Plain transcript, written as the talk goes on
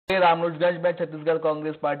रामानुजगंज में छत्तीसगढ़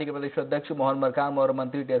कांग्रेस पार्टी के प्रदेश अध्यक्ष मोहन मरकाम और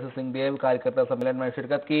मंत्री टीएस सिंहदेव कार्यकर्ता सम्मेलन में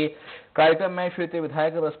शिरकत की। कार्यक्रम में क्षेत्रीय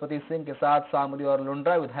विधायक बृहस्पति सिंह के साथ शामली और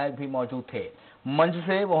लुंड्रा विधायक भी मौजूद थे। मंच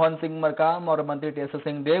से मोहन सिंह मरकाम और मंत्री टीएस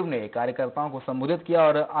सिंहदेव ने कार्यकर्ताओं को संबोधित किया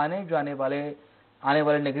और आने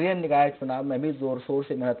वाले नगरीय निकाय चुनाव में भी जोर शोर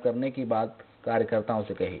से मेहनत करने की बात कार्यकर्ताओं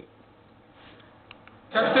से कही।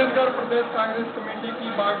 छत्तीसगढ़ प्रदेश कांग्रेस कमेटी की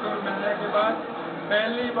बागडोर मिलने के बाद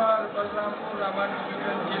पहली बार बलरामपुर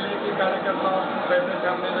रामानुजगंज जिले के कार्यकर्ताओं की बैठक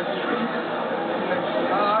हमने रखी थी।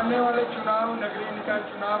 आने वाले चुनाव, नगरीय निकाय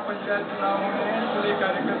चुनाव, पंचायत चुनाव होने हैं, इसलिए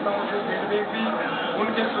कार्यकर्ताओं से फीडबैक भी,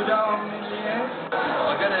 उनके सुझाव हमने लिए हैं।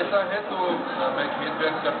 अगर ऐसा है तो मैं खेद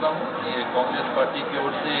व्यक्त करता हूँ। ये कांग्रेस पार्टी की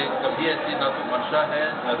ओर से कभी ऐसी ना तो मंशा है,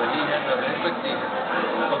 न रही है, न रह सकती है।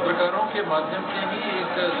 पत्रकारों के माध्यम से ही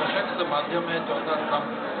एक सशक्त माध्यम है चौथा स्तंभ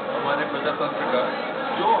हमारे प्रजातंत्र का,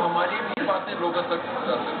 जो हमारी भी बातें लोगों तक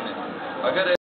पहुंचा सकते हैं। अगर